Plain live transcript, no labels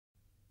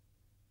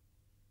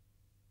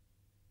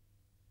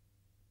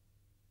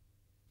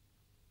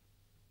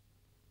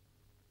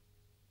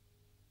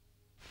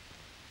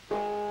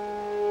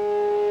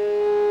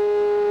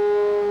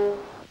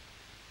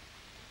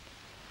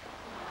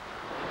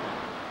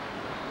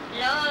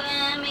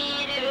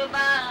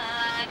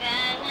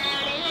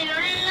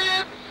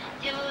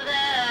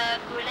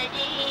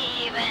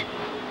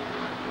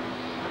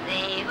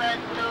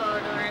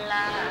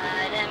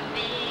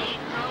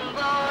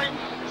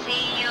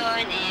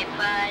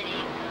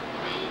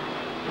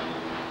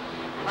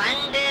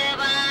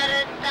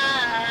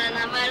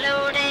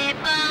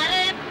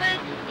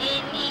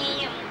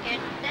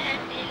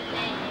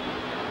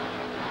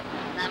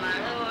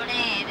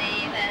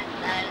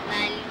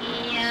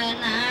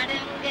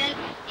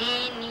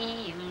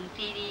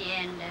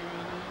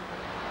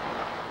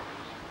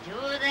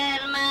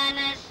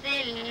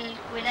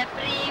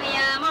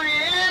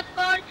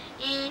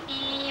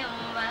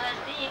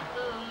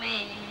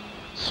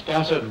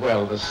Scattered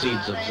well the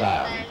seeds of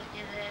Zion,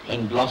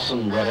 in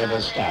blossom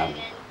wherever stand,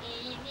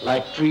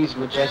 like trees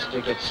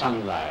majestic at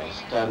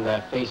sunrise, turn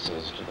their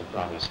faces to the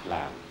promised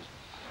land.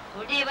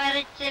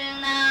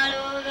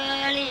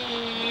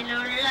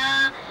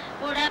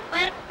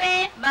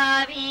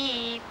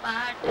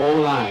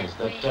 All eyes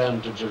that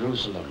turn to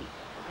Jerusalem,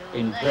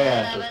 in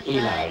prayer to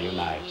Eli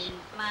unite,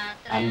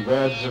 and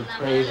words of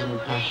praise and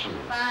passion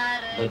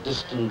the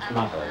distant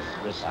mothers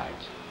recite.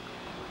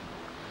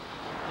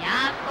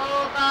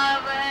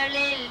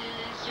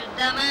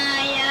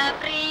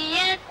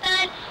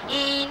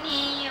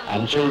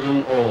 And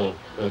children all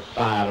with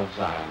fire of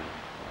Zion,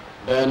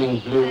 burning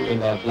blue in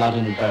their blood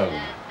and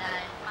bone,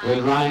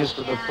 will rise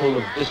to the pull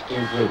of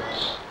distant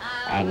roots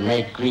and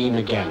make green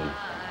again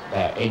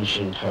their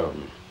ancient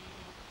home.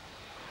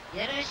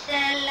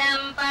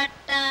 Jerusalem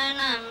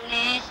pattanam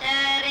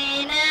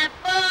nesarina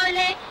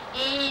pole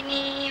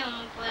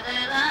iniyum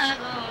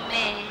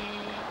pudalagume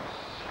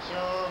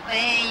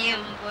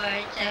shobhayum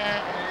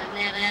porchagal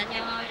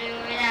niranyoru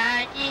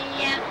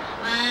rajiya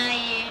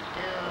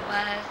maitu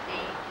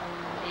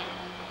vasikume.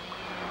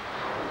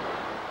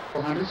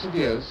 For hundreds of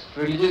years,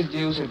 religious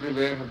Jews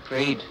everywhere have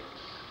prayed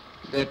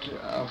that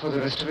for the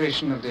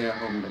restoration of their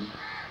homeland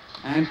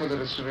and for the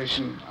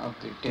restoration of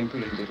the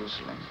temple in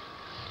Jerusalem.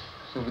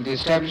 So with the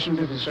establishment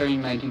of Israel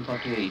in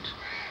 1948,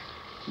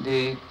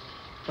 they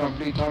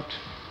probably thought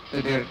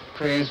that their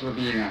prayers were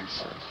being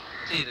answered.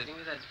 See, the thing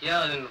is that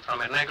here from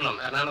Ernakulam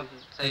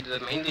side, the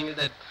main thing is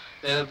that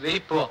they were very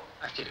poor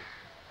actually.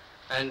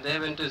 And they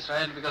went to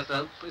Israel because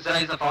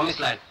Israel is a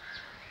promised land.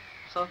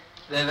 So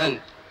they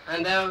went.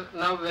 And they are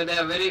now they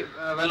are very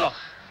well off.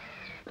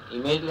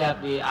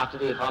 Immediately after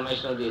the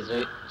formation of the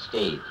Israeli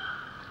state,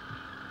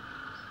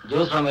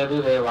 Jews from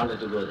everywhere wanted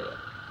to go there.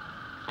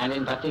 And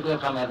in particular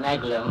from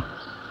Ernakulam,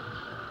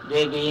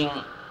 they being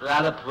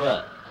rather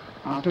poor.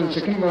 After the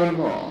Second World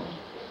War,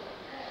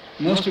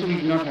 most people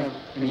did not have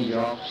any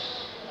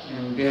jobs,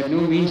 and they had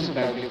no means of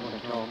livelihood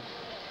at all.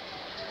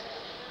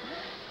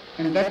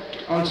 And that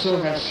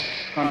also has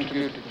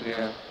contributed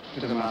to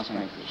the mass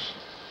migration.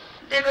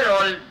 They were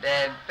all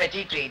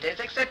petty traders,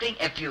 excepting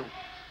a few.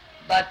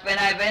 But when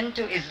I went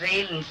to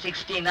Israel in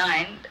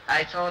 '69,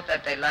 I thought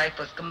that their life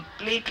was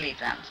completely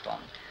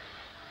transformed.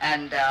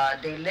 And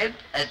they live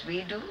as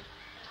we do.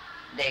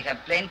 They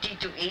have plenty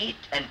to eat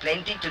and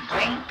plenty to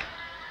drink,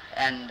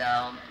 and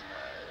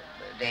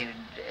they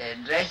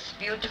dress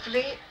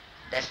beautifully.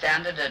 Their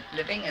standard of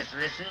living has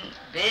risen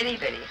very,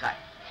 very high.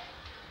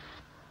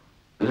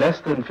 Less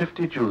than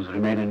 50 Jews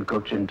remain in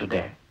Cochin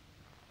today.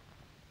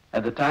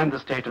 At the time the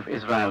State of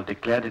Israel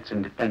declared its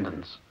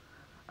independence,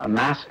 a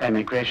mass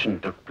emigration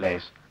took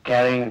place,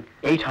 carrying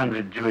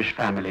 800 Jewish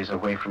families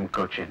away from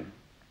Cochin.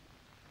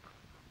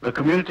 The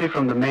community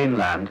from the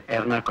mainland,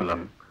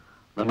 Ernakulam,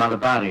 the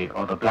Malabari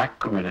or the black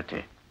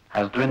community,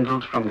 has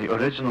dwindled from the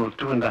original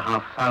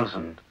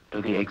 2,500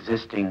 to the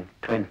existing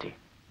 20.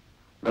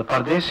 The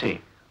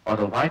Pardesi or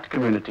the white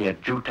community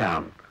at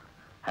Jewtown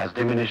has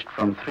diminished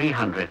from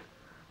 300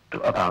 to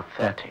about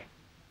 30.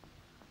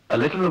 A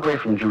little away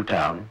from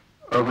Jewtown,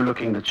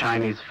 overlooking the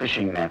Chinese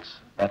fishing nets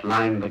that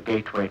line the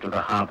gateway to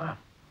the harbor,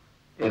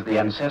 is the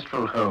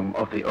ancestral home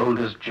of the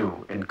oldest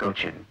Jew in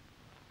Cochin.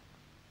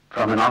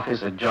 From an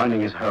office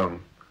adjoining his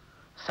home,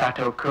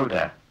 Sato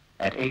Koda,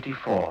 at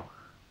 84,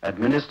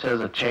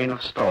 administers a chain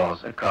of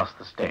stores across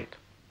the state.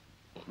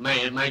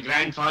 My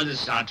grandfather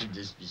started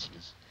this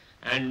business,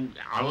 and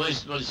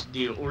ours was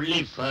the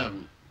only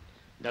firm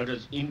that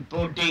was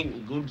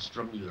importing goods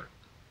from Europe.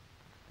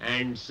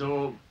 And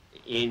so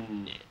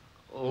in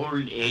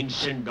old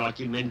ancient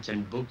documents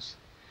and books,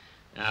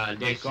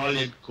 they call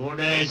it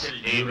Koda's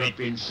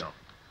European shop.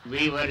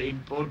 We were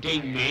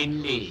importing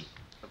mainly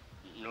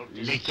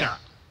liquor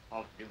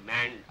of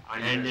demand,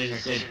 and there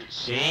is a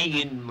saying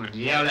in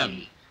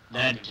Malayalam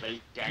that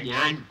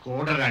Njan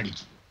Koda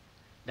Radichu.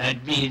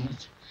 That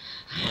means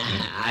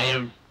I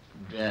have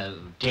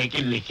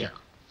taken liquor.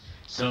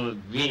 So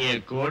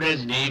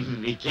Koda's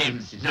name became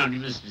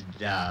synonymous with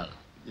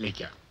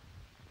liquor.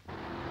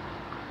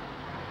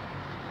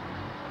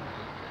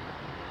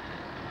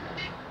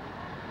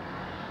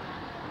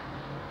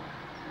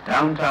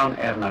 Downtown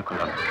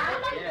Ernakulam,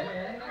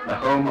 the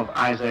home of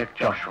Isaac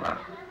Joshua.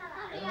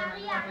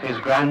 His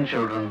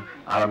grandchildren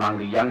are among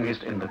the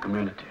youngest in the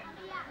community.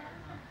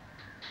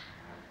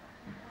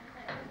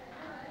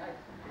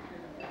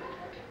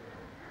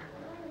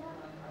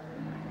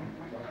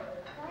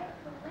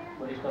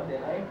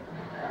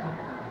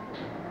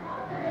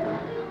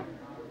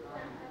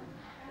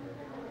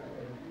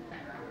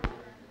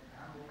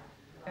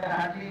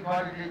 Hardly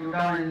got it in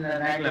Jewtown in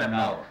Ernakulam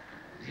now.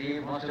 See,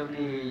 most of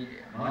the,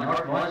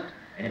 not most,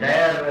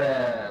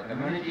 entire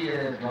community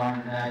has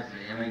gone as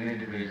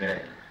emigrated to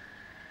Israel.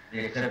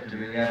 Except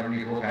we are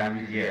only 4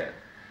 families here.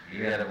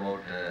 We are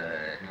about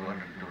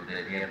 200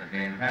 to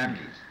 300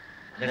 families.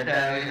 That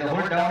the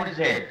whole town is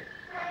dead.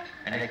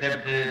 And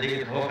except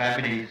the 4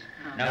 families,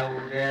 now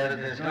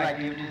there's no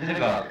activity in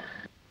synagogue.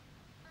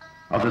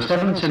 Of the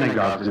 7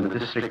 synagogues in the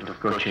district of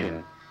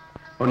Cochin,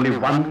 only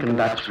one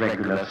conducts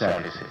regular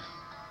services.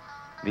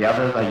 The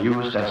others are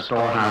used as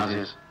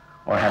storehouses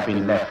or have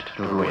been left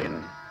to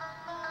ruin.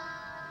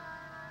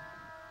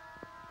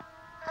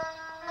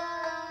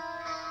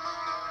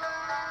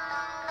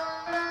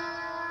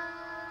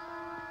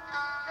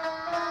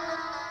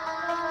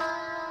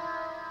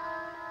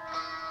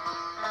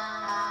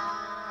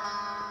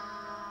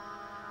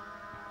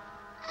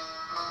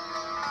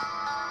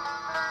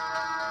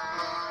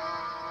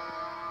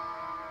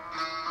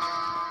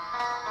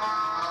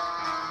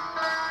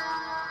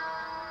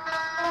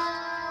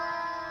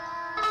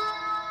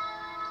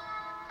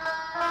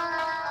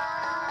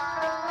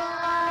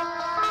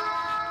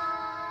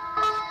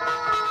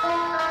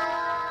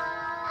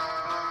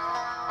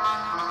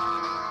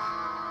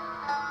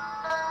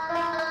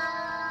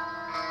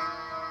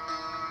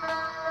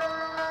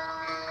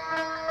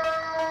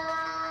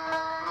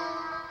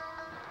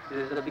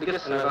 This is the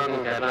biggest synagogue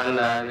in Chetan,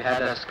 and we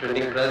had a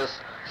printing press,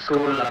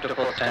 school up to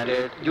 4th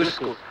standard, Jewish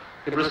school,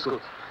 Hebrew school.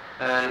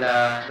 And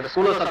the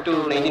school was up to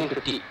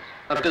 1950,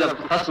 up to the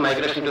first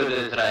migration to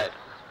Israel.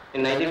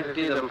 In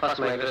 1950, the first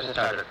migration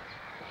started.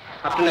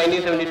 Up to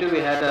 1972,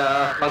 we had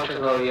functions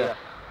over here.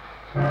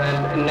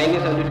 And in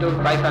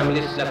 1972, 5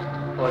 families left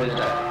for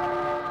Israel.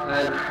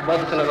 And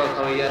both the synagogues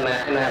over here in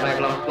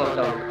Ernakulam closed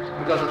down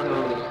because of the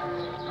ceremonies.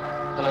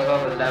 The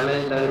synagogue was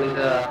damaged, and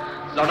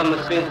a lot of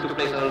miscreants took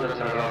place around the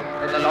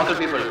synagogue. The local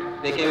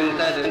people, they came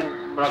inside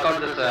and broke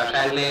out this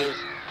chandeliers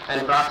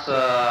and brass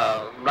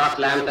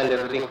lamps and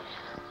everything.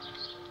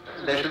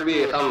 There should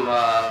be some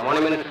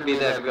monument should be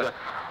there because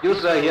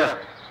Jews were here.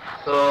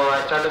 So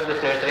I started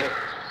this nursery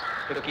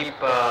to keep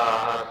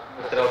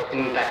the synagogue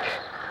intact.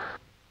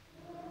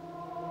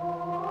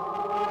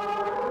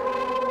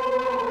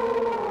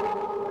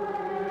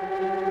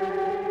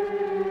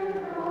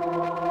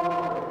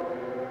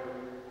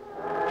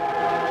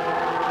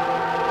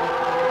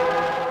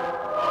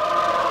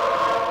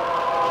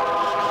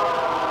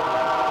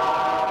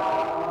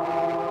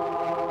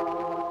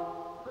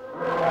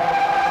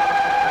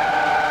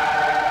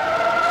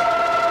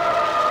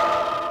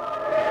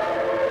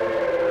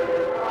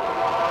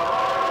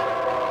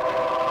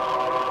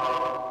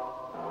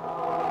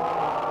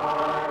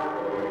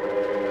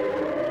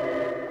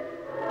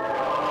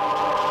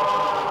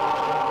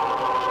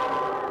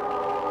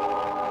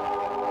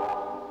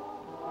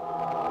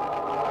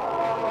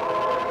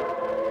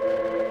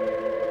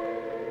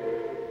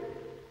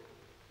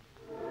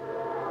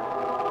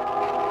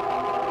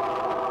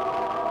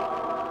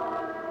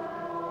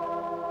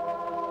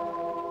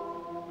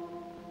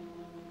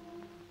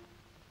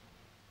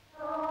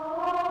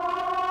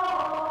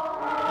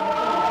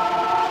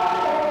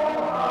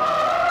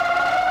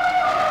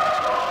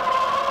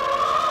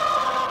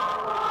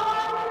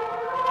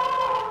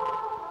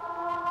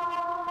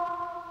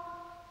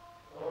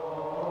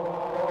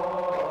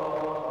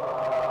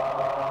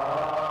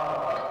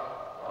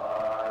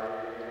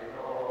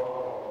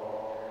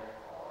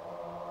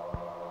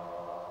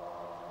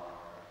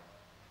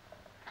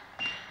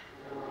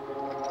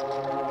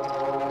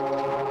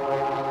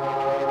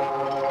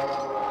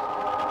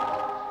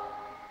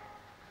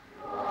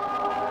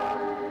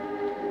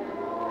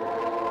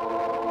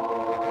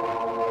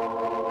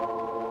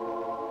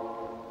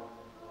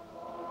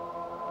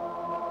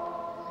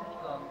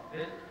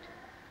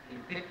 In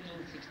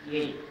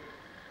 1568,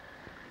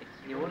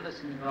 it's the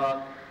oldest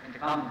synagogue in the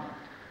Commonwealth.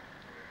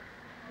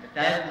 The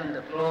tiles on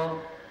the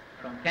floor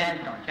from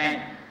Canton,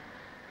 China,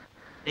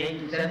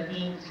 dated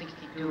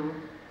 1762,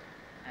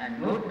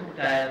 and no 2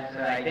 tiles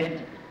are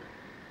identical.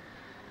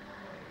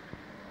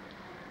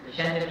 The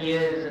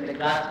chandeliers and the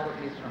glass work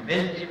is from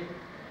Belgium,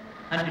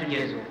 100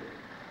 years old.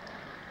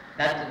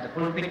 That's at the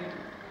pulpit,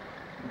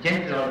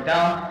 gents are all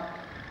down,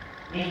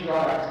 these are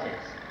all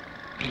upstairs.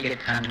 We get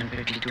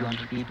 150,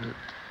 200 people,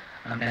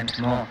 sometimes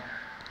more.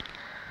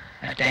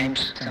 At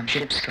times, some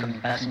ships coming,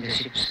 passenger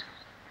ships.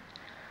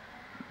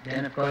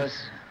 Then, of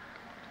course,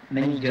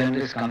 many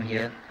journalists come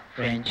here,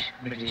 French,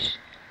 British,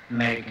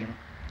 American.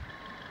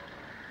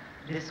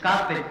 This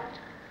carpet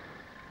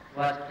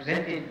was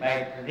presented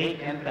by the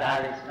late Emperor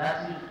Haile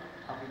Selassie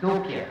of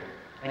Ethiopia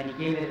when he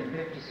came here in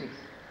 56.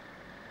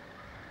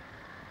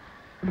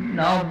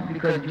 Now,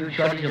 because due to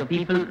shortage of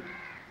people,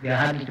 there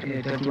are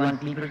hardly 31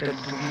 people, 32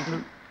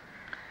 people.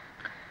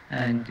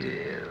 And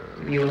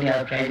we only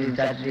have Fridays and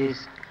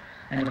Saturdays,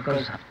 and of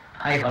course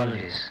high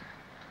holidays.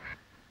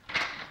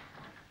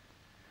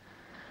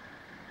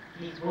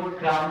 These old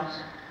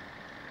crowns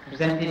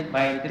presented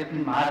by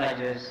different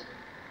Maharajas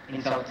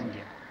in South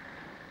India.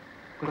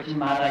 Cochin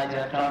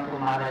Maharaja, Travancore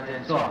Maharaja,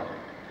 and so on.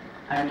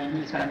 And in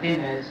these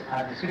containers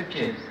are the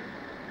scriptures,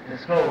 the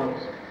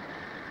scrolls.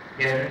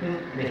 They are written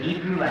in the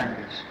Hebrew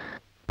language.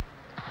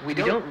 We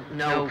don't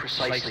know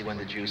precisely when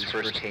the Jews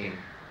first came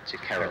to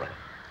Kerala.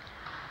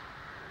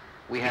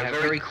 We have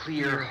very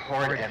clear,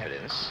 hard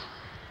evidence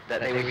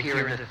that they were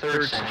here in the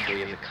 3rd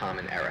century of the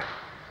Common Era.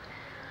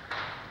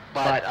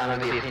 But I'm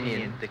of the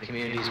opinion the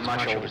community is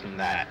much older than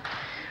that.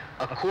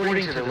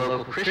 According to the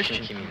local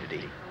Christian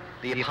community,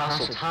 the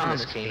Apostle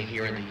Thomas came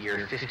here in the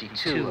year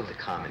 52 of the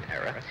Common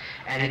Era,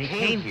 and he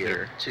came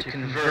here to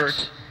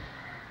convert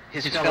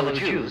his fellow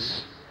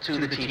Jews to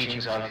the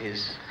teachings of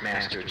his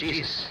Master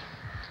Jesus.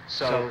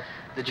 So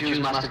the Jews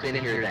must have been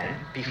here then,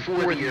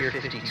 before the year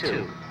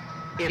 52,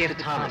 if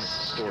the Thomas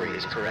story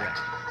is correct.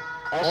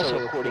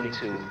 Also, according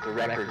to the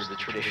records, the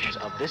traditions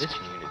of this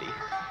community,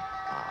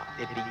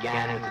 it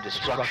began with the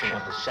destruction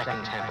of the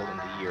Second Temple in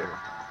the year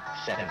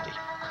 70.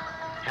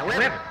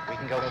 However, we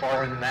can go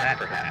farther than that,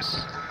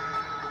 perhaps.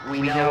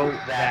 We know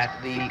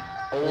that the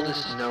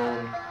oldest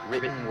known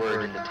written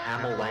word in the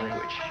Tamil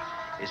language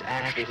is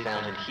actually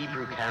found in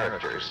Hebrew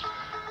characters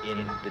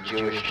in the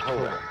Jewish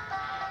Torah.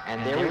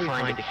 And there we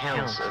find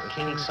accounts of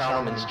King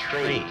Solomon's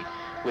trade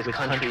with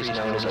countries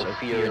known as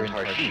Ophir and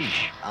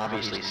Tarshish,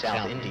 obviously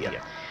South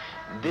India.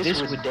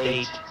 This would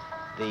date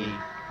the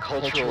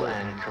cultural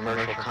and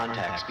commercial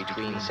contacts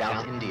between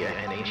South India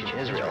and ancient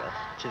Israel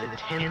to the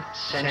 10th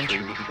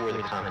century before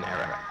the Common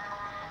Era.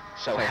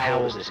 So how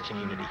old is this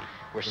community?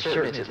 We're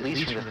certain it's at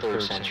least from the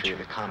 3rd century of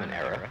the Common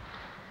Era.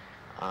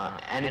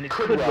 And it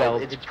could well,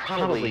 it's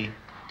probably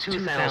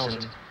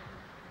 2,000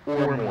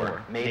 or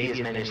more, maybe as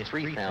many as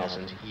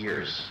 3,000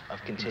 years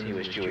of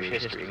continuous Jewish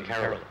history in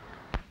Kerala.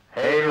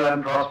 Hail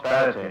and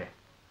prosperity.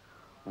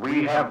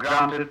 We have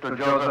granted to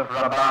Joseph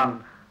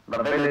Rabban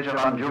the village of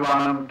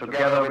Anjumanam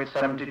together with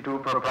 72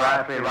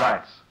 proprietary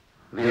rights.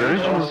 The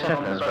original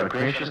settlers were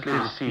graciously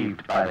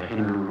received by the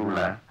Hindu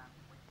ruler,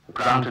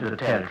 granted a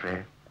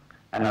territory,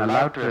 and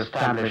allowed to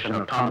establish an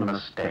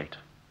autonomous state.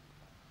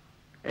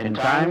 In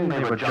time,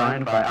 they were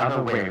joined by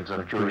other waves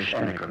of Jewish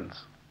emigrants.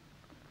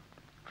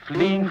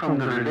 Fleeing from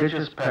the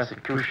religious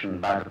persecution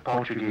by the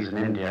Portuguese in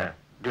India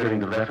during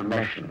the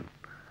Reformation,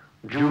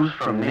 Jews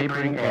from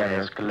neighboring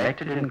areas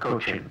collected in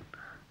Cochin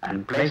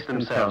and placed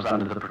themselves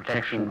under the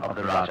protection of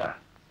the Raja.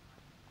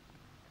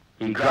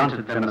 He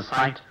granted them a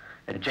site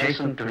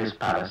adjacent to his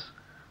palace,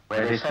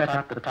 where they set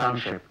up the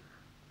township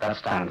that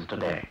stands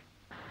today.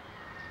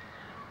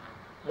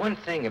 One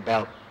thing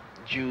about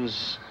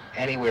Jews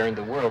anywhere in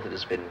the world that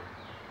has been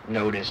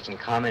noticed and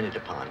commented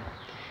upon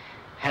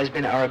has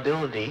been our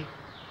ability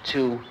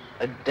to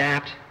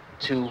adapt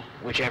to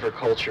whichever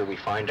culture we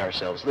find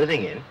ourselves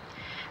living in,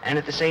 and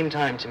at the same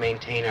time to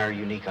maintain our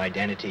unique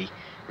identity,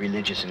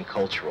 religious and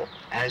cultural,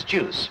 as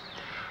Jews.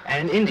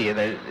 And in India,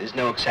 there is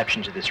no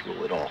exception to this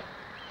rule at all.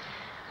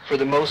 For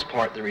the most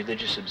part, the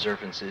religious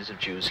observances of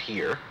Jews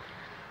here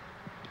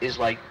is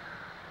like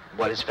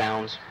what is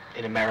found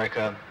in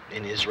America,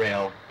 in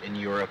Israel, in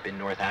Europe, in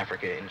North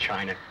Africa, in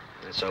China,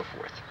 and so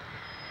forth.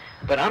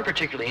 But I'm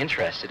particularly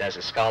interested, as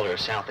a scholar of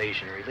South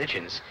Asian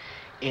religions,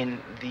 in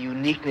the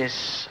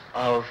uniqueness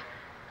of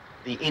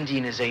the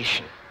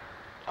Indianization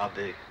of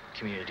the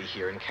community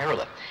here in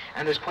Kerala.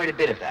 And there's quite a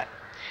bit of that.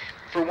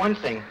 For one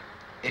thing,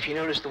 if you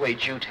notice the way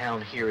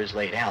Jewtown here is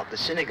laid out, the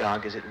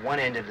synagogue is at one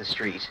end of the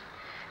street,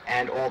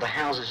 and all the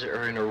houses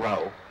are in a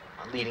row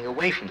leading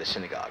away from the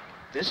synagogue.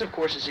 This, of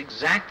course, is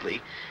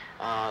exactly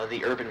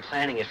the urban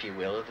planning, if you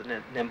will, of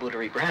the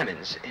Nambudiri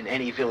Brahmins in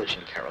any village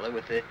in Kerala,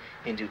 with the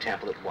Hindu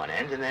temple at one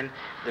end, and then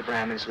the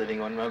Brahmins living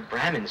on a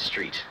Brahmin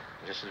street,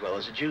 just as well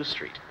as a Jew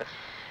street.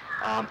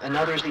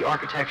 Another is the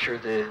architecture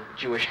of the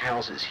Jewish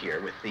houses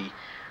here, with the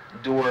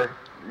door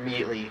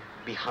immediately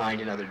behind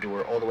another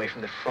door, all the way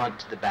from the front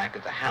to the back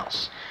of the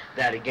house.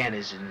 That, again,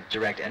 is in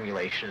direct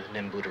emulation of the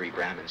Nambudiri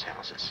Brahmins'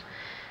 houses.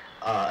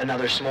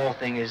 Another small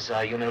thing is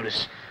you'll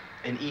notice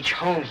in each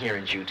home here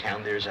in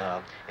Jewtown, there's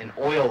an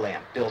oil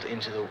lamp built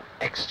into the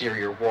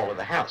exterior wall of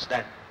the house.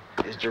 That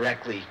is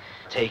directly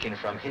taken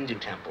from Hindu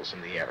temples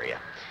in the area.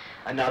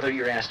 Another,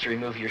 you're asked to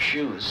remove your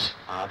shoes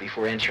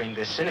before entering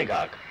this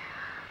synagogue.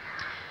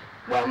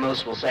 Well,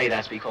 most will say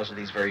that's because of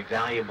these very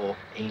valuable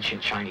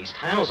ancient Chinese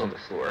tiles on the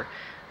floor.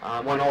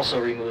 One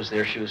also removes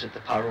their shoes at the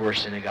Parur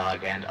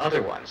synagogue and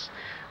other ones.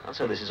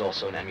 So this is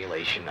also an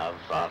emulation of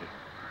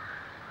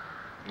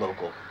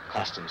local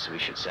customs, we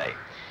should say.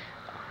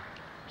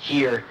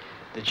 Here,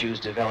 the Jews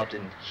developed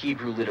in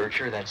Hebrew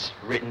literature that's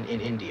written in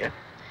India.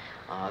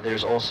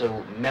 There's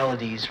also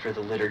melodies for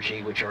the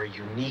liturgy which are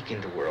unique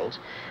in the world.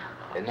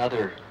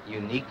 Another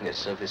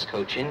uniqueness of this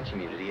Cochin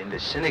community in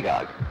this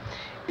synagogue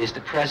is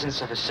the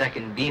presence of a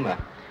second bima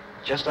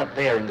just up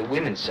there in the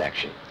women's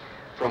section,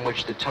 from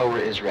which the Torah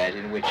is read,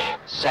 in which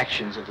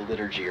sections of the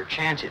liturgy are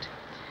chanted.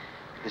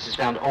 This is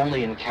found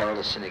only in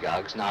Kerala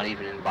synagogues, not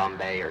even in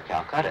Bombay or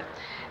Calcutta.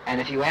 And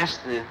if you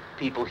ask the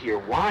people here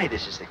why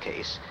this is the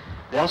case,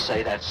 they'll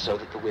say that's so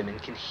that the women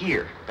can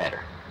hear better.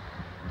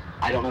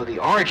 I don't know the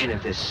origin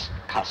of this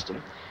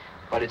custom,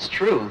 but it's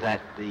true that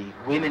the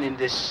women in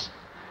this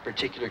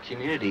particular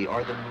community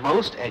are the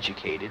most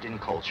educated and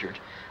cultured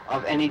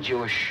of any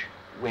Jewish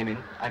women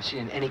I've seen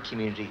in any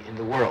community in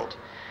the world.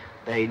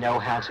 They know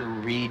how to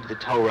read the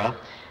Torah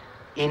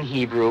in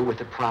Hebrew with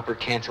the proper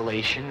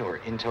cantillation or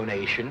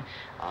intonation.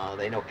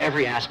 They know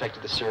every aspect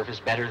of the service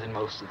better than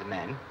most of the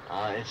men.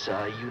 It's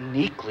a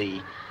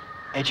uniquely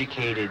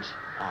educated,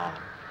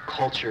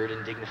 cultured,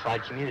 and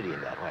dignified community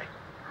in that way.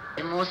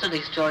 Most of the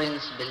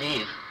historians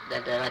believe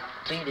that there are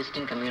three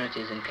distinct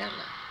communities in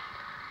Kerala.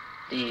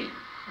 The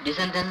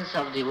descendants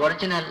of the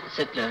original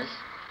settlers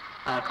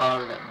are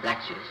called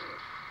black Jews.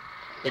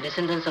 The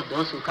descendants of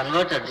those who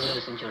converted during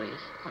the centuries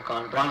are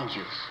called brown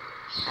Jews.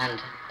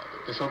 And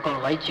the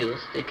so-called white Jews,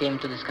 they came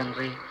to this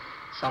country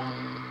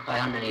some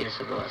 500 years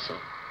ago or so,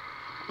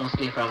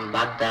 mostly from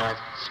Baghdad,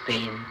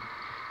 Spain,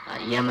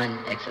 Yemen,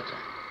 etc.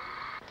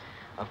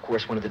 Of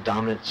course, one of the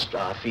dominant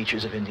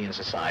features of Indian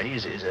society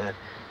is a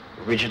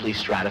rigidly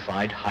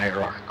stratified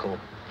hierarchical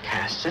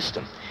caste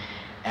system.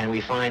 And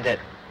we find that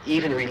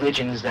even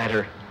religions that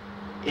are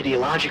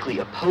ideologically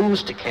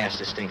opposed to caste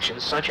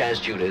distinctions, such as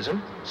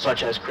Judaism,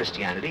 such as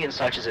Christianity, and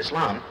such as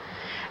Islam,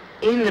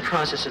 in the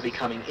process of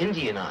becoming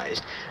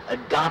Indianized,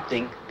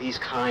 adopting these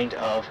kind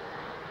of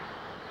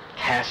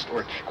caste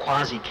or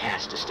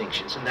quasi-caste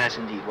distinctions, and that's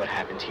indeed what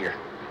happened here.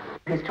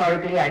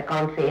 Historically, I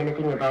can't say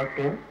anything about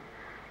them.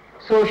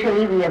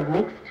 Socially, we have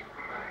mixed,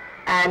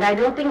 and I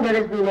don't think there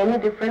has been any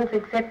difference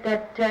except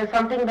that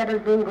something that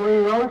has been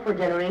going on for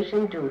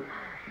generation to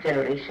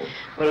generation.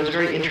 But it was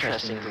very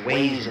interesting the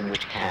ways in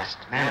which caste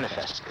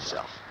manifested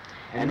itself.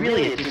 And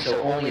really it did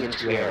so only in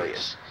two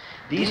areas.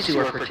 These two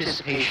are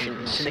participation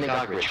in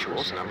synagogue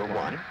rituals, number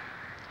one,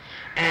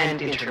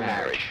 and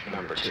intermarriage,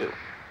 number two.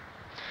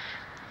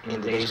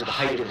 In the days of the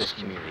height of this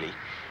community,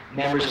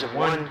 members of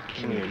one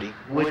community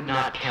would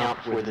not count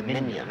for the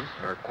minyan,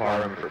 or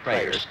quorum for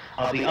prayers,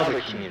 of the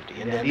other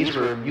community. And then these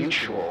were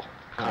mutual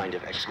kind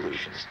of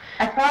exclusions.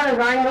 As far as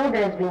I know,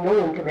 there has been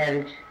no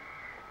intermarriage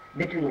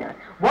between us.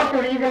 What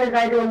the reason is,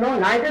 I don't know.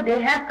 Neither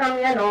they have come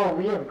here nor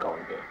we have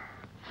gone there.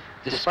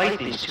 Despite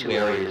these two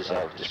areas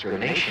of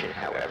discrimination,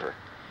 however,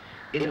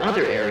 in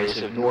other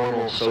areas of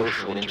normal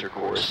social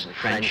intercourse and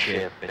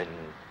friendship and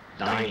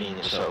dining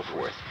and so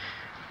forth,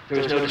 there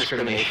was no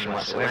discrimination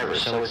whatsoever.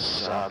 So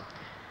it's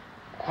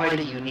quite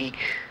a unique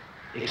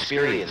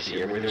experience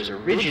here, where there's a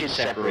rigid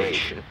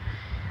separation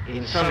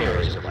in some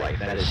areas of life,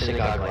 that is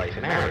synagogue life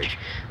and marriage,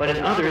 but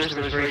in others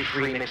there was very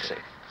free mixing.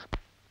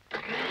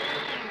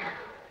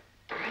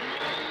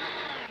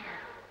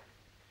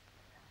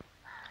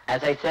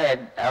 As I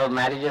said, our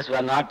marriages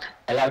were not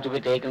allowed to be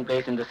taken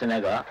place in the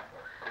synagogue.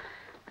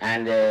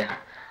 And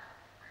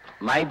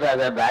my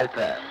brother,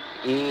 Balfa,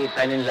 he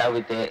fell in love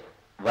with a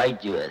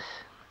white Jewess.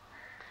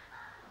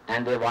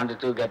 And they wanted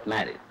to get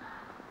married.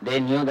 They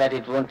knew that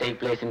it won't take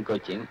place in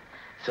Cochin,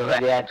 so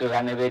they had to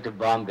run away to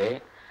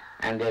Bombay,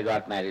 and they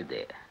got married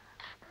there.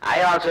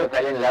 I also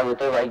fell in love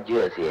with a white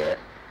Jewess here.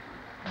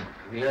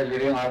 We were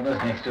living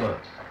almost next door,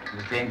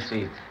 the same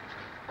street.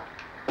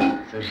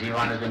 So she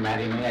wanted to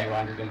marry me, I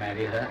wanted to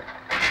marry her.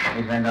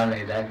 It went on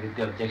like that with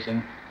the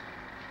objection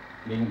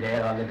being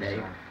there all the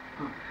time.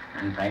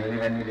 And finally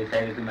when we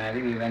decided to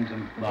marry, we went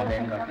to Bombay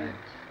and got married.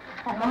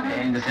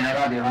 In the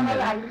synagogue they won't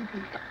allow.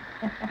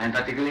 And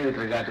particularly with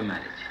regard to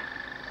marriage.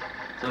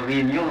 So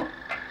we knew,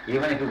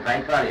 even if you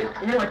fight for it,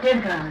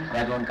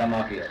 that won't come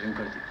off here in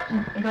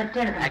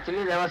Cochin.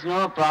 Actually there was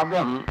no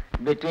problem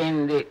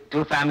between the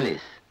two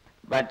families.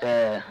 But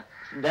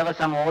there were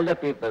some older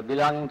people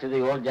belonging to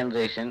the old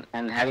generation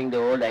and having the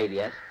old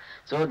ideas.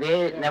 So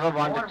they never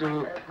wanted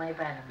to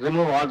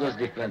remove all those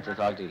differences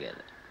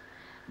altogether.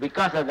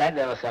 Because of that,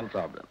 there was some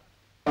problem.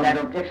 That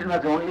objection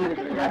was only with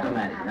regard to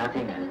marriage,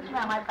 nothing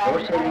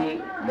else.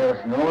 Socially, there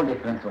was no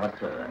difference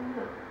whatsoever.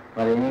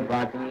 For any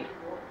party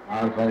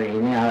or for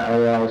any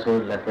other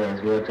household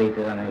affairs, we were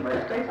treated on equal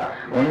terms.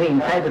 Only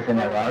inside the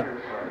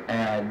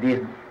synagogue, these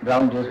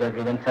brown Jews were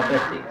given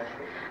separate seats,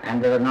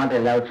 and they were not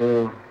allowed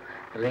to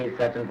read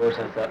certain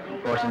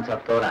portions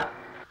of Torah.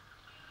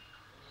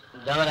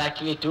 There were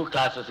actually two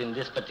classes in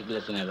this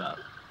particular synagogue,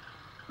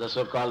 the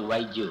so-called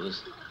white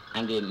Jews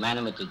and the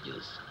Manometric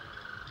Jews.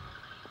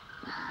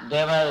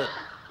 They were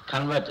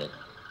converted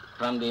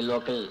from the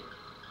local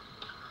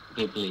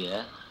people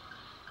here,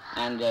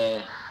 and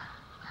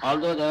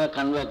although they were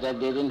converted,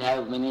 they didn't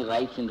have many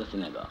rights in the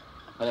synagogue.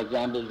 For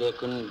example, they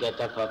couldn't get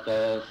up for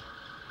prayers,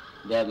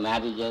 their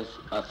marriages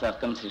or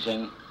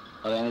circumcision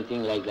or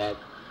anything like that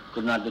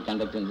could not be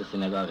conducted in the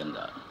synagogue and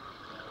all.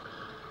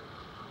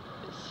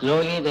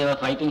 Slowly they were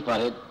fighting for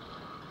it,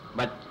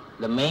 but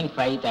the main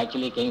fight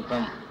actually came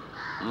from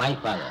my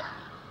father,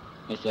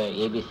 Mr.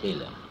 A.B.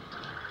 Salem.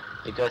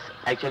 It was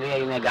actually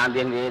in a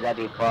Gandhian way that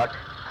he fought.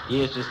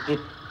 He used to sit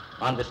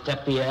on the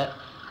step here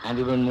and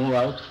he would move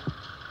out.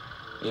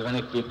 Even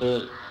if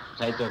people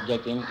tried to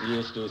object him, he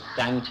used to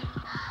stand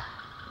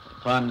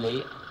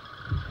firmly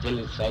till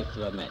his rights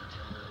were met.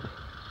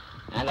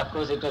 And of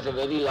course it was a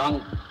very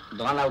long,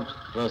 drawn-out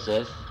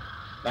process,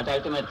 but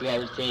ultimately I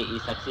would say he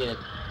succeeded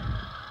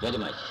very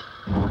much.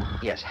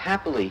 Yes,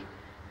 happily,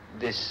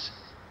 this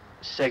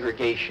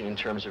segregation in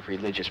terms of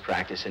religious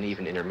practice and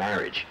even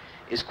intermarriage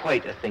is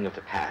quite a thing of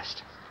the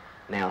past.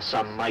 Now,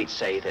 some might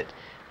say that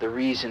the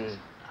reason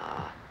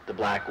the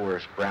black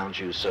or brown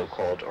Jews,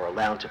 so-called, are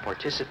allowed to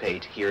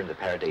participate here in the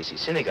Paradesi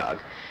synagogue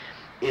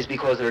is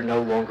because there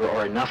no longer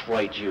are enough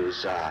white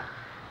Jews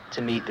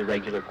to meet the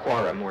regular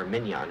quorum or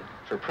minyan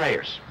for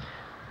prayers.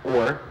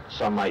 Or,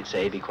 some might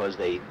say, because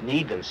they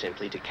need them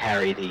simply to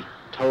carry the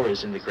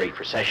Torahs in the great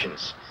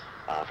processions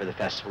for the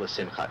festival of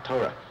Simchat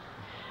Torah.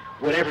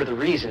 Whatever the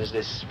reasons,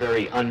 this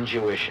very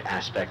un-Jewish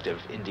aspect of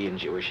Indian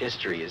Jewish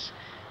history is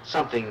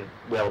something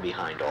well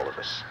behind all of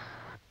us.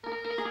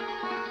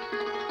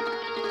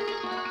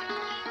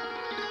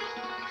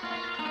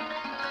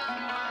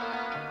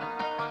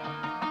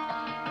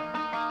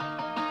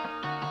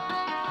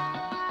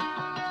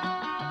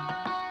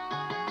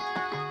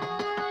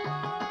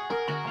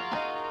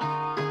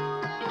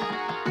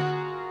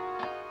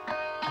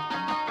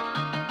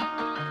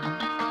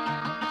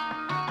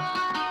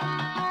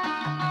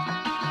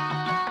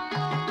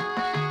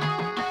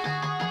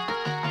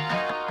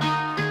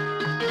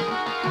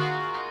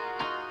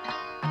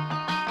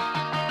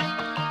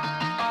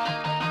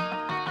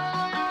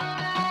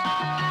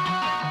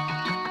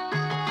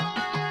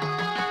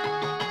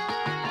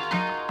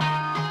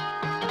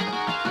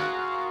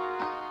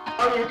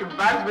 Used to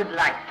buzz with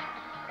life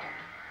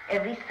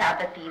every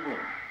Sabbath evening.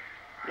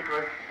 It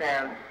was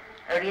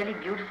a really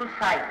beautiful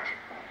sight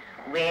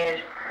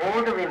where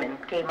all the women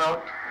came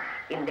out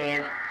in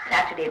their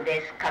Saturday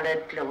best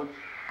colored clothes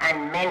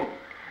and men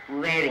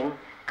wearing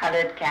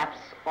colored caps,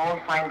 all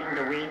finding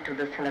the way to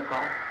the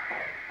synagogue.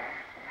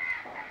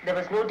 There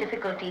was no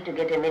difficulty to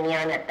get a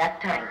minyan at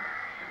that time,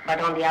 but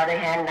on the other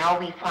hand, now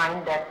we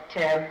find that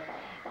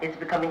it's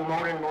becoming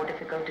more and more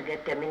difficult to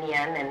get a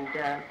minyan,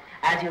 and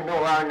as you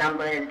know, our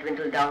number has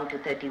dwindled down to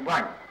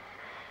 31.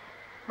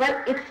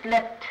 Well, it's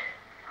left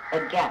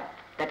a gap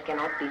that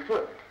cannot be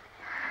filled.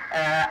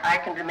 I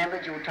can remember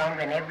Jewtown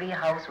when every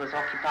house was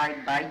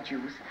occupied by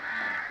Jews,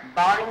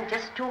 barring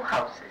just 2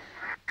 houses.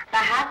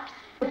 Perhaps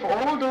if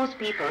all those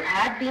people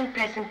had been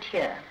present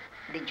here,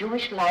 the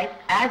Jewish life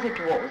as it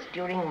was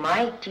during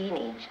my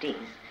teenage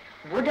days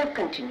would have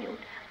continued.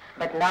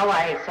 But now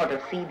I sort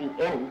of see the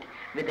end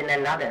within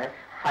another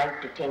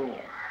 5 to 10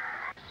 years.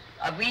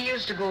 We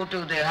used to go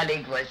to the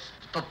Haligwas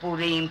for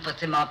Purim, for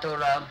Simchat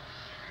Torah.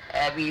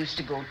 We used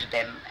to go to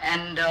them.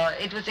 And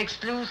it was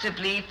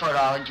exclusively for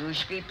our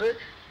Jewish people.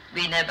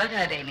 We never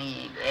had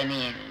any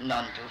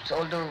non-Jews,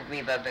 although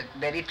we were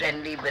very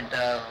friendly with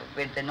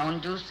the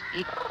non-Jews.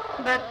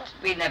 But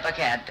we never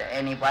had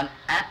anyone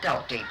at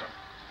our table.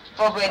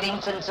 For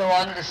weddings and so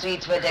on, the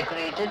streets were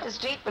decorated. The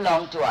street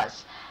belonged to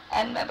us.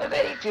 And there were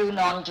very few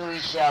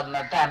non-Jewish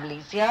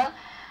families here.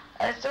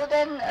 So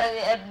then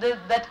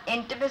that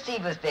intimacy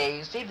was there.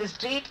 You see, the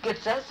street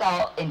gives us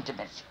our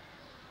intimacy.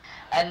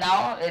 And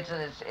now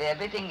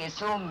everything is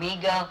so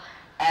meager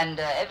and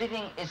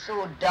everything is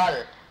so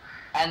dull.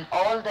 And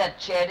all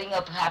that sharing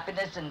of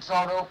happiness and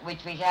sorrow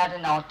which we had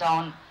in our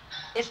town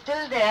is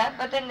still there,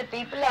 but then the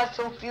people are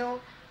so few,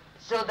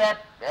 so that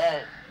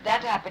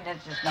that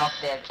happiness is not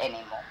there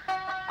anymore.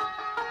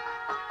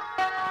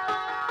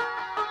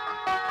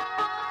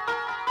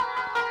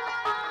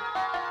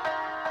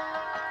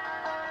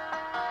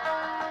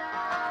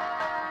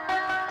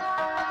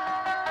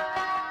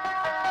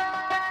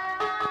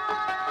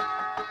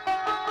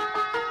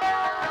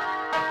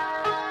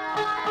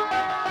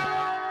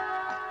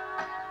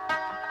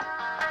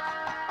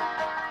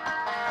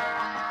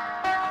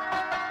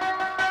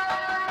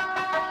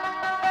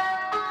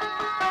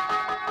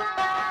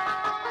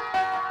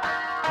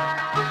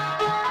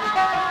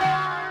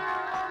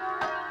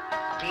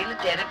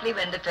 Terribly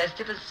when the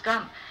festivals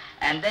come,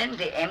 and then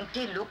the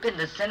empty look in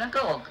the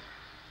synagogue.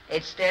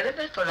 It's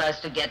terrible for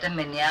us to get a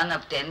minyan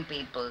of 10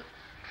 people.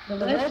 The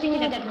worst thing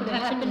that could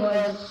happen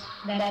was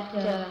that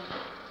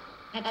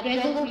at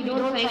present we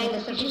don't find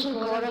a sufficient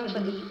quorum for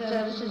the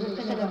services in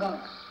the synagogue.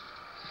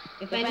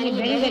 We find it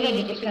very,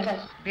 very difficult.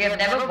 We have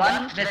never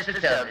once missed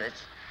a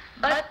service,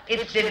 but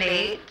it's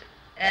delayed,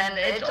 and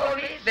it's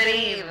always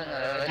very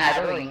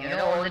harrowing,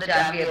 all the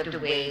time we have to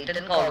wait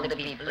and call the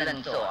people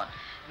and so on.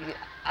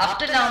 Up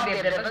to now, we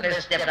have never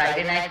missed the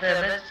Friday night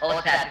service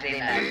or Saturday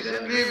night.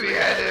 Recently, we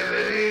had a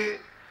very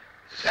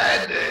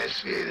sad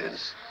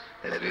experience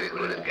that we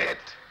couldn't get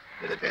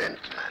the 10th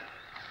man.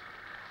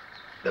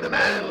 The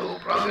man who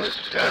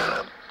promised to turn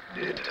up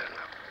didn't turn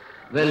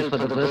up. Well, for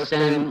the first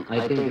time,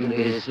 I think in the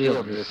history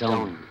of this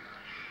town,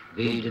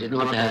 we did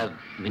not have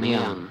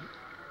minyan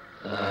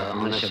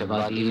on a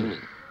Shabbat evening.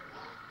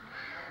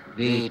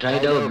 We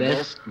tried our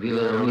best, we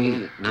were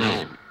only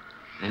 9,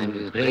 and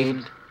we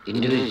prayed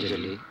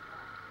individually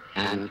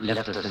and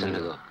left the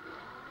synagogue.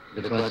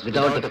 Because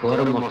without a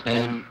quorum of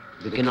 10,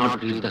 we cannot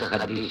read the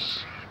Kaddish.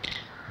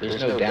 There's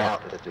no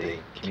doubt that the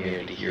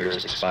community here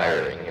is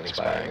expiring and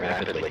expiring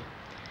rapidly.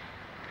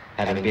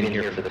 Having been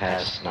here for the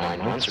past 9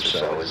 months or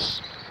so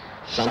is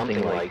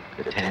something like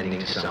attending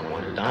to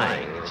someone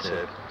dying. It's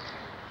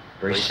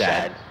very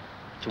sad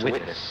to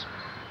witness.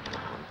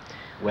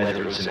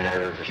 Whether it's a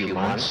matter of a few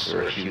months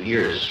or a few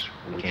years,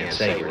 we can't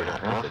say, we're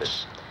not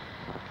prophets.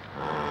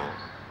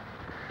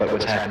 But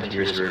what's happened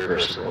here is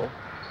irreversible,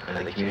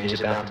 and the community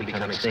is about to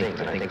become extinct.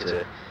 And I think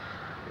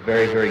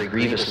very, very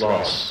grievous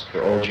loss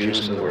for all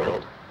Jews in the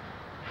world,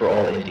 for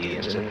all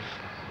Indians, and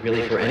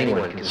really for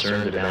anyone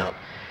concerned about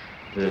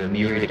the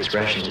myriad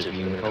expressions of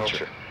human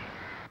culture.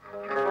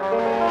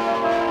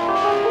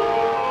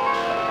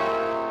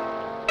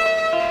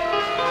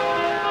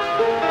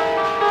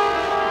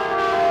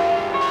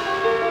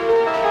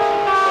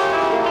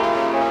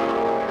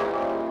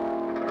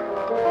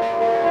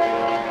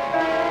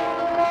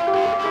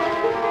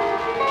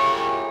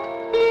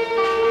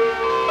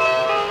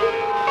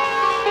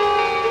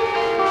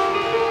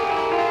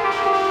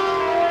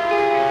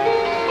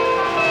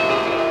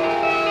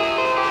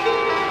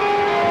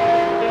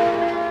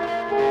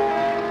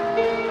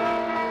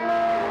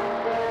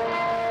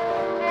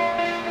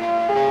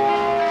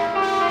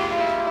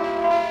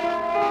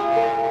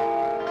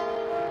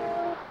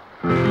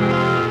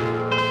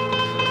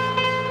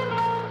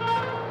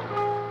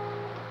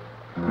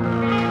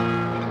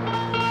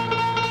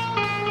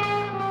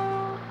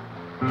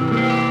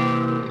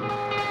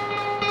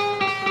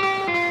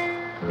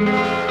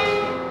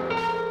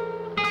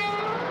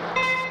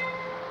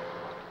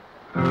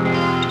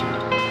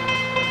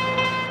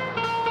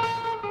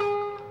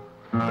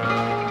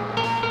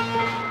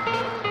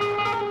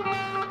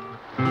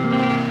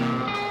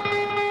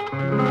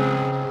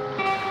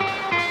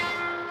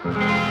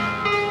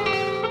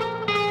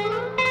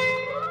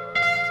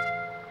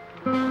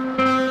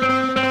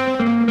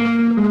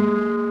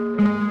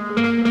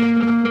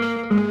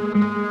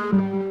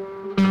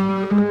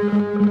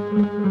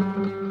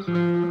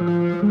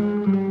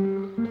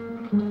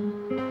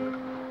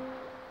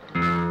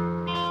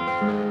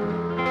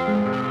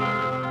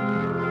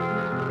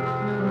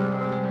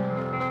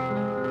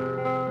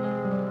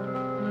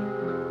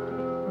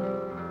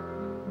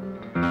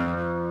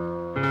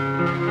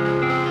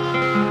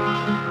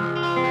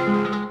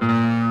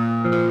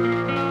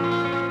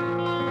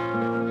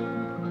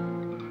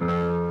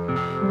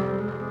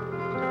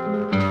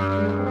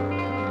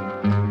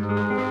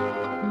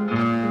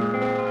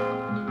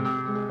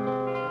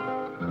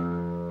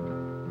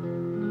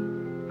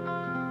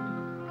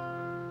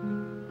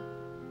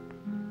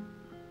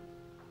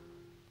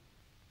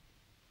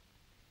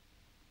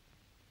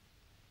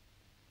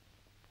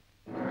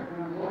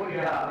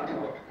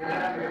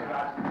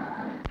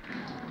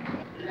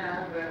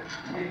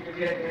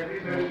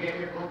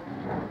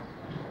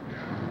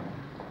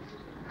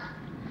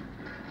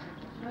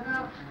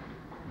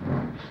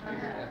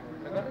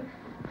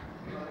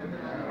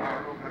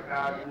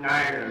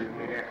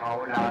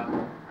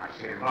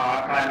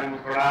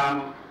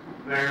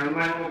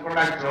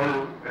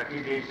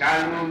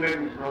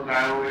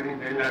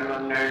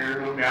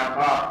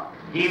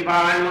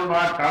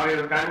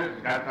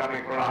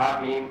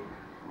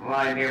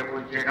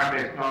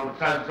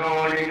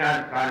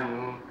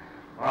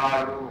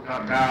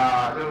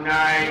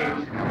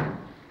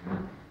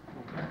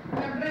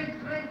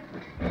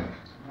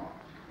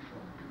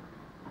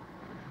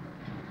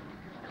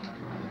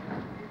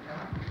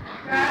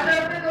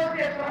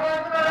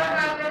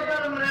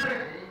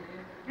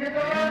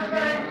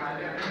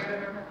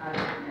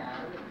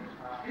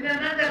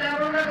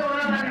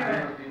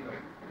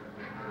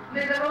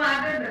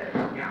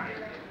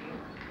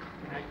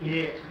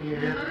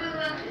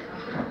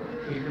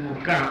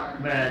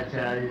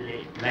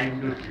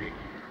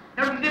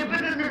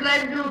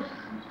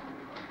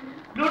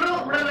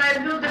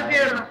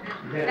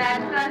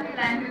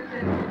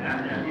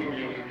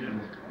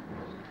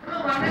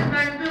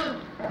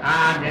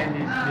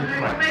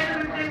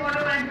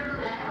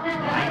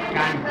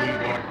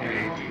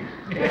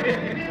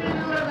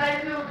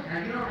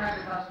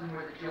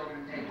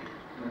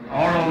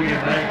 All over the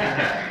world is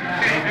the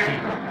same thing.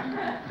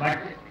 But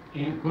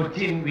in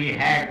Cochin we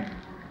had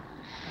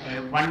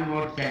one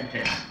more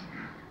sentence.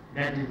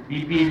 That is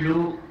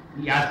Bibilu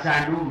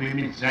Yasanu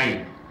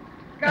Mimitzrai.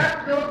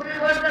 Those 3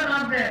 words are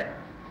not there.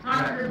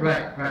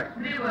 Right.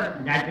 3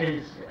 words. That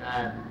is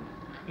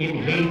in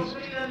haste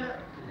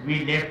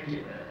we left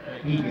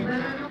Egypt.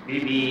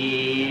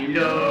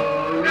 Bibilu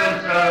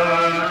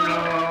Yasanu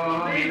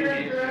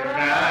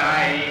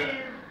Mimitzrai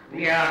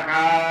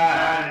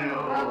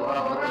Yakanu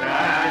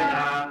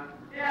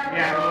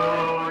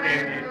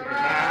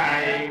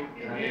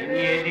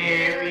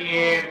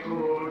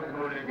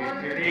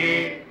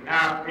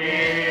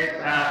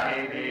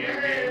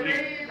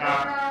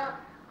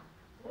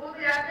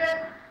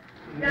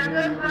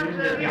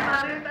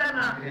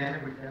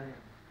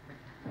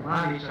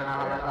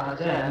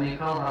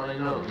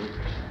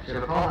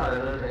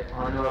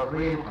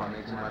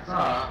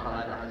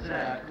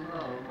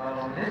But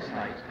on this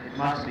night, it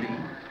must be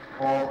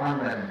all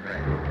unleavened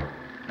bread.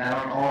 That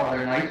on all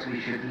other nights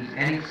we should eat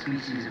any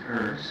species of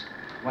herbs,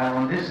 while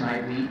on this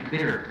night we eat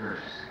bitter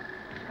herbs.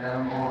 That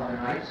on all other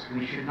nights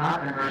we should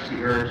not immerse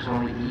the herbs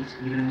only eat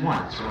even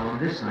once, while on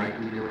this night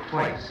we do it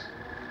twice.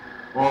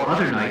 All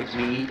other nights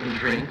we eat and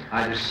drink,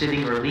 either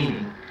sitting or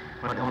leaning,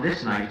 but on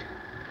this night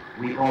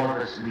we all of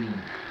us lean.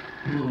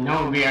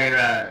 Now we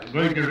are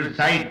going to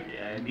recite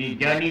the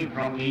journey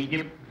from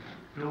Egypt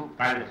to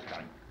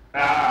Palestine.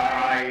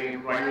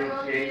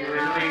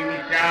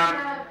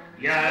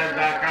 Ya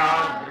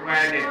zakat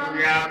ruane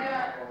tuya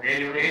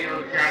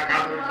Velveno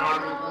shakabu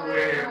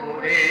manukuwe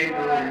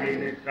Moreno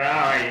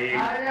ministrai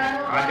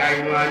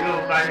Adainu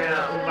anu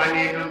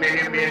ubaninu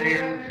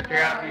benebenin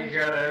Setiap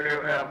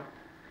isya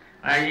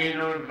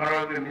Ayinul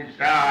farog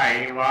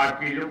ministrai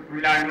Wakilu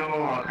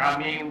kulano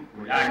Kaming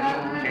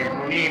kulano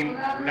Nemunim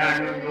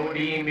kulano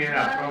Nurim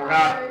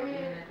Raprorat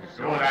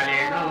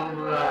Soraleno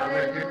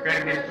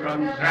Vertipenis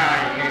from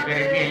Sai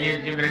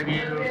Vergilius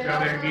Vergilius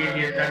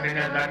Vergilius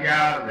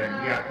Adinataria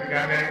Vergia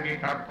Vergi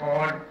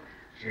Tarpon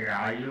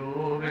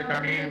Shirayu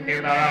Vitamim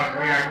Deva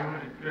Kuyayu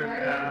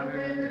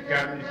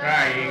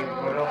Jamsai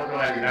Korodo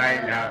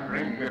Alaila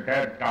Bring the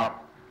third top.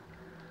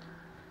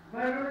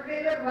 But look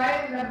at the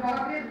wine, the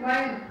coffee is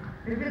wine.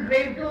 This is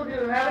great too,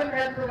 you haven't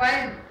had the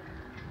wine.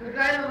 So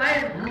try the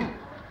wine.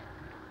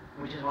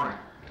 Which is wine?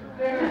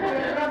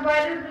 Some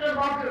wine is in the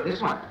bottle.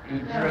 This one.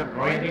 Instead of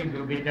pointing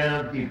to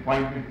bitter, the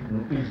pointing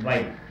to is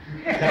wine.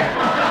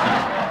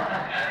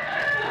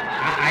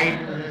 I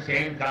do the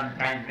same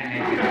sometimes when I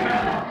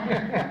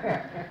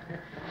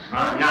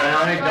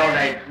now it's all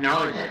right.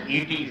 Now it's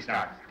eating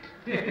starts.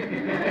 They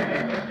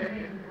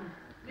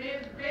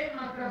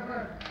must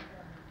suffer.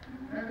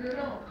 And you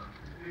know,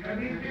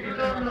 these people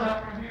don't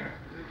know.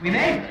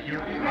 Vinay?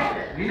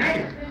 Vinay?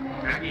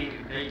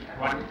 Take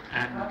one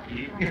and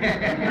eat.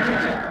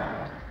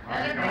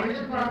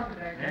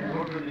 Then go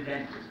to the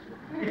dentist.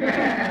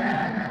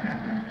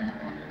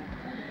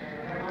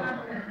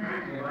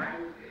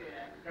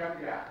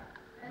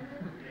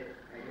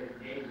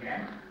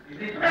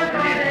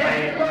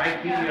 I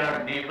kill your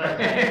neighbor.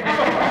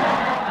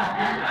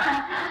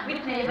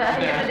 Which neighbor?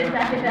 You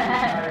decided that.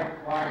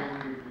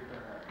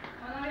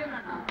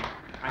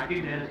 I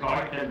think there is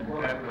salt and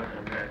pepper.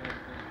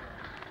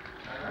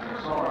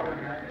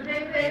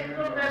 Take the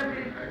extra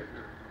pepper.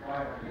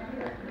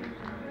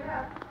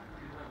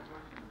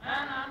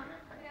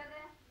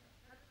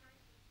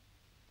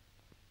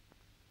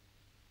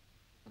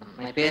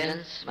 My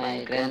parents,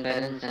 my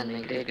grandparents and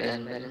my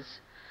great-grandparents,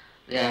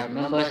 they are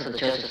members of the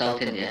Church of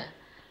South India.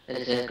 That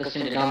is a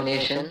Christian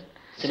denomination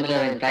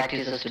similar in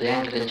practices to the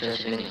Anglican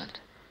Church of England.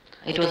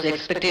 It was the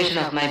expectation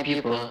of my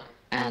people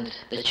and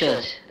the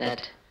church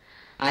that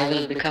I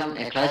will become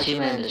a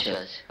clergyman in the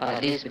church, or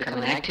at least become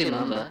an active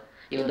member,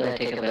 even though I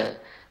take up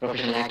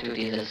professional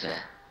activities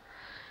elsewhere.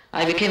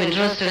 I became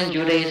interested in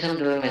Judaism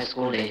during my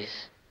school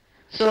days.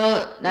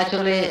 So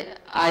naturally,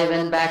 I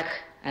went back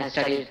and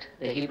studied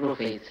the Hebrew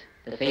faith,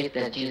 the faith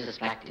that Jesus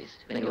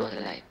practiced when he was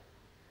alive.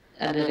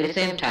 At the very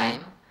same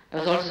time, I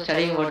was also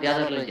studying about the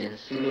other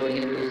religions,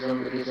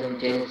 Hinduism, Buddhism,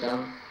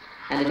 Jainism,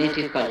 and the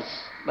native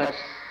cults. But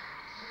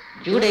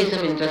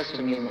Judaism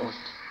interested me most.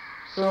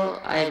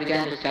 So I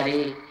began to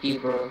study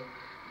Hebrew,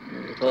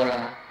 the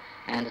Torah,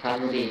 and the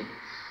Talmudim.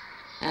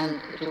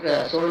 And it took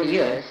so many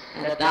years,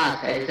 and at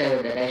last I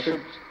decided that I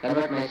should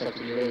convert myself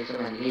to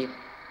Judaism and live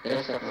the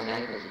rest of my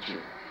life as a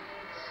Jew.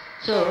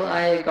 So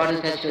I got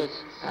in touch with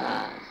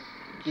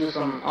Jews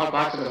from all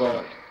parts of the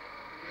world,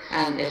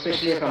 and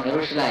especially from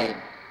Jerusalem.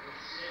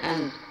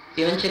 And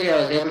eventually I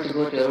was able to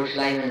go to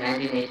Jerusalem in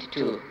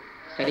 1982,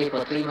 study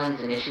for 3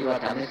 months in Yeshiva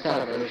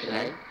Tamista of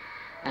Jerusalem,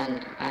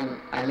 and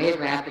I made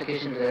my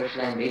application to the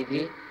Jerusalem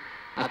Weekly,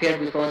 appeared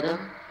before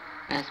them,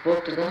 and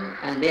spoke to them,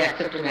 and they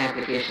accepted my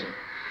application.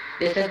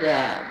 They said,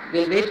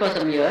 we'll wait for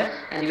some years,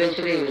 and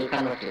eventually we'll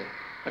convert you.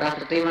 But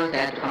after 3 months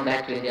I had to come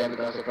back to India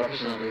because of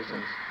professional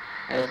reasons.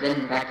 I was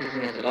then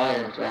practicing as a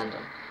lawyer in Toronto.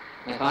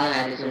 My father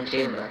had his own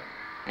chamber,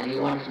 and he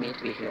wanted me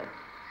to be here.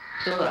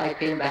 So I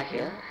came back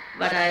here,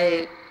 but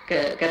I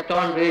kept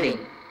on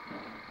reading.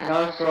 And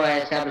also I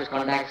established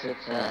contacts with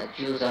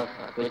Jews of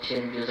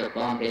Cochin, Jews of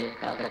Bombay,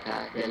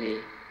 Calcutta, Delhi.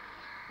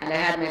 And I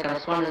had my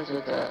correspondence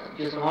with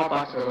Jews from all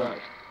parts of the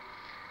world.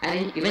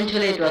 And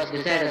eventually it was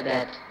decided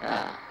that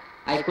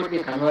I could be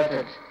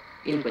converted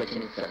in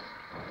Cochin itself.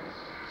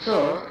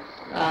 So,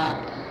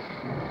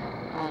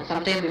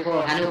 sometime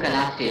before Hanukkah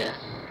last year,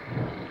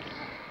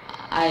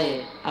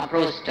 I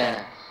approached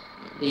the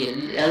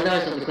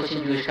elders of the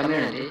Cochin Jewish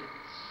community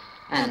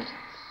and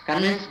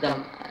convinced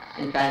them,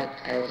 in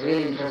fact, I was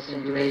really interested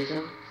in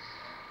Judaism,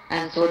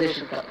 and so they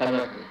should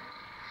convert me.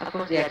 Of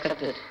course, they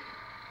accepted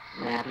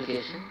my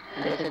application,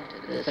 and they said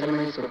the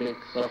ceremonies would be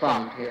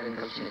performed here in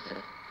Cochin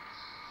itself.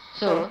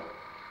 So,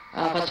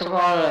 first of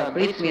all,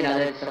 Brit Mila,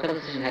 that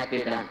circumcision had to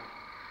be done.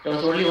 There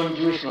was only one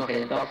Jewish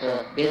Mohammed,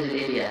 Dr. Basil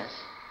Elias.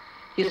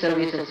 His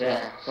services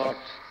were sought,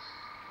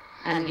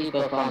 and he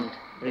performed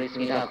Brit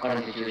Mila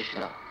according to Jewish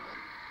law.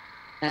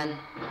 And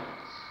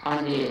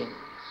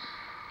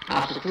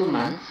after 2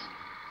 months,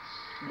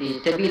 the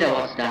Tebila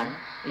was done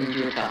in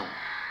Jewtown.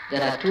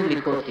 There are 2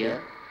 Mikot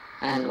here,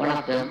 and one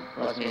of them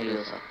was Mary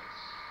Yosef.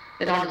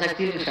 Then on the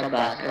succeeding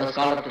Shabbat, I was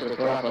called up to the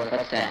Torah for the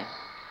first time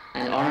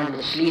and honored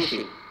with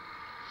Shlishi.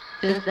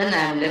 Since then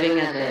I am living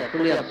as a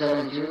fully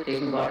observant Jew,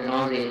 taking part in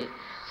all the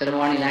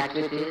ceremonial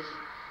activities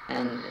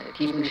and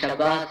keeping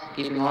Shabbat,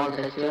 keeping all the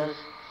festivals,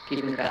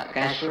 keeping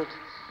kashrut,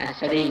 and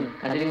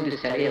continuing to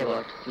study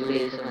about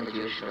Judaism and the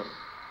Jewish law.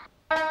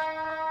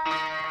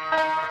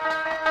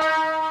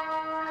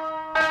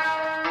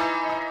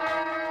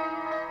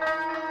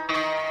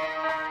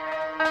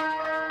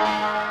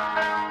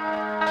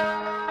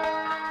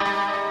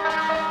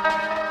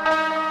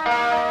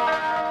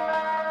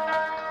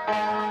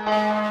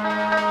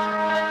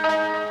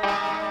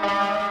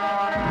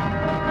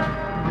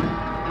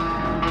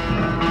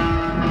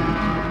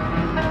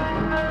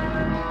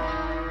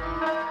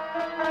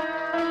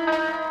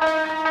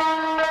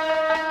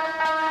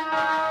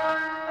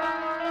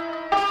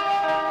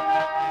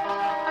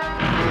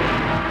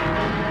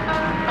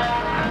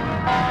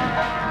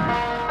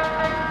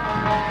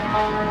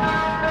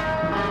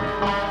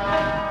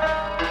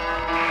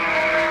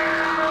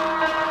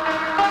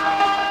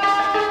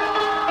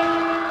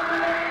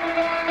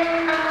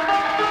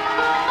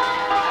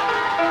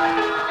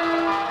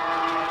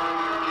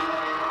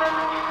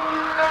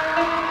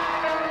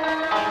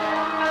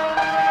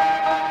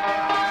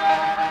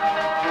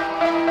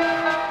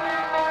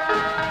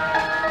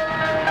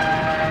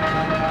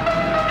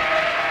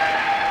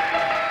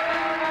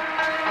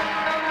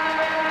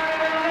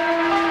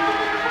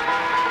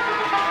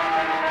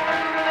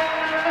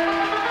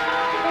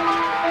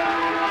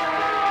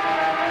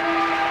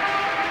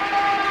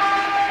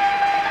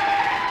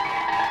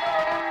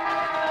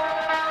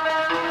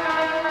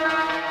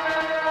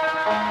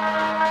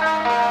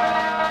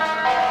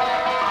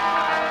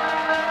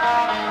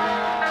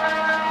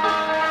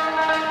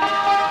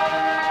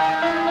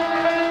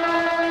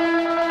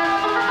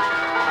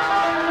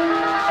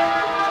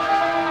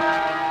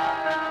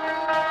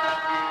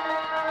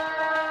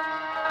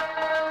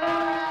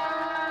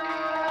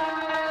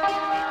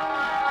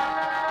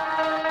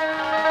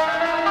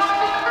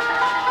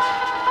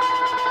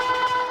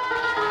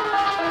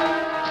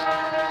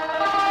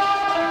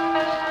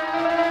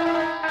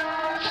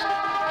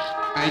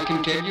 I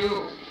can tell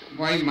you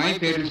why my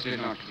parents did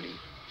not leave.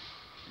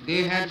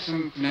 They had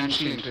some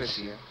financial interests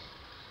here,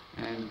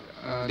 and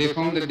they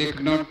found that they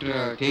could not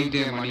take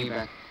their money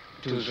back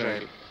to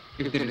Israel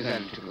if they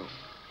decided to go.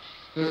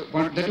 So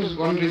that was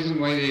one reason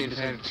why they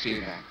decided to stay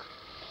back.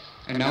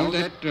 And now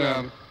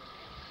that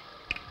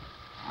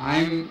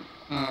I'm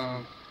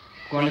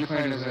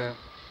qualified as a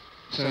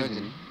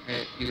surgeon,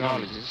 a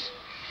urologist,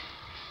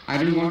 I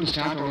don't want to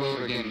start all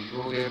over again,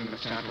 go there and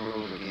start all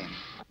over again.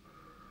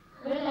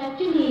 Well,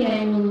 actually,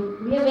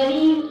 we are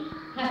very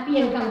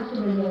happy and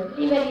comfortable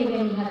here. Very,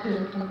 very happy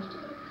and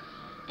comfortable.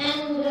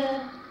 And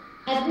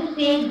at this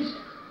age,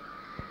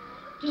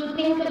 to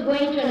think of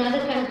going to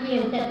another country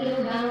and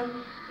settling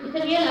down, it's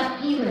a real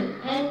upheaval.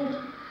 And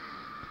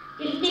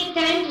it'll take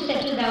time to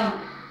settle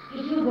down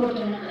if you go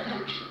to another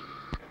country.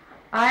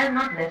 I have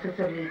not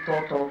necessarily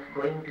thought of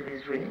going to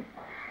Israel,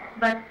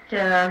 but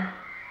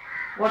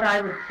what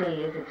I would say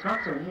is it's not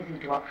so easy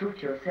to uproot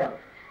yourself,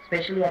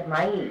 especially at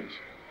my age,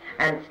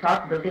 and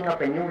start building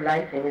up a new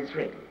life in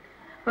Israel.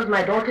 Because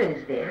my daughter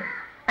is there,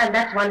 and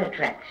that's one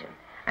attraction.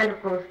 And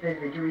of course there's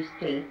the Jewish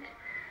state,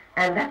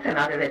 and that's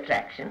another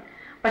attraction.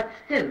 But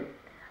still,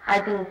 I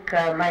think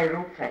my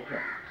roots are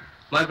here.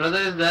 My brother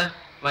is there,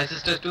 my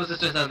sister, 2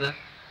 sisters are there.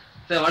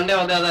 So one day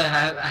or the other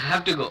I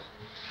have to go.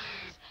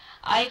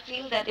 I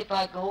feel that if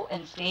I go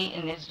and stay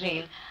in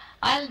Israel,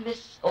 I'll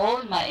miss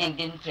all my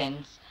Indian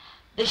friends.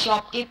 The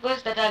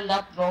shopkeepers that I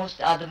love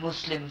most are the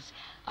Muslims.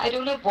 I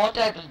don't know what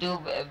I will do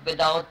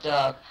without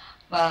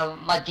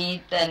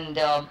Majid and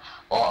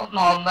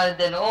Muhammad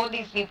and all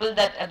these people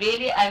that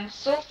really I'm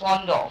so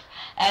fond of.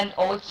 And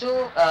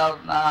also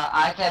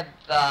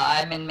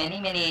I'm in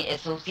many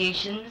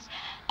associations,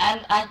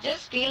 and I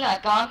just feel I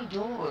can't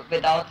do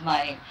without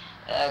my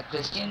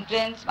Christian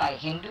friends, my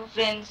Hindu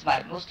friends,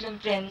 my Muslim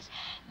friends.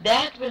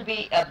 That will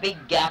be a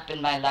big gap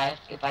in my life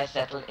if I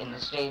settle in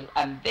Israel.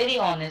 I'm very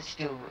honest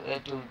to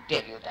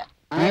tell you that.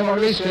 I have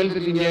always felt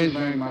that India is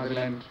my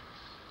motherland.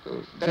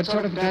 So that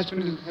sort of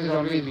attachment has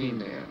always been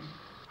there.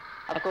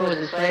 Of course,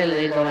 Israel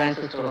is our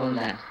ancestral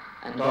homeland,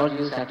 and all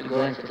Jews have to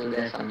go and settle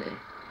there someday.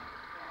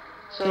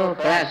 So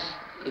perhaps,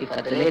 if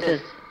at the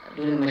latest,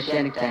 during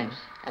Messianic times,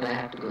 I may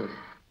have to go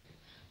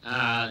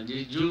there.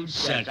 The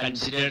Jews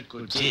consider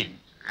Cochin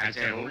as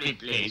a holy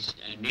place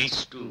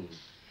next to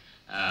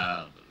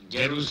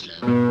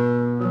Jerusalem.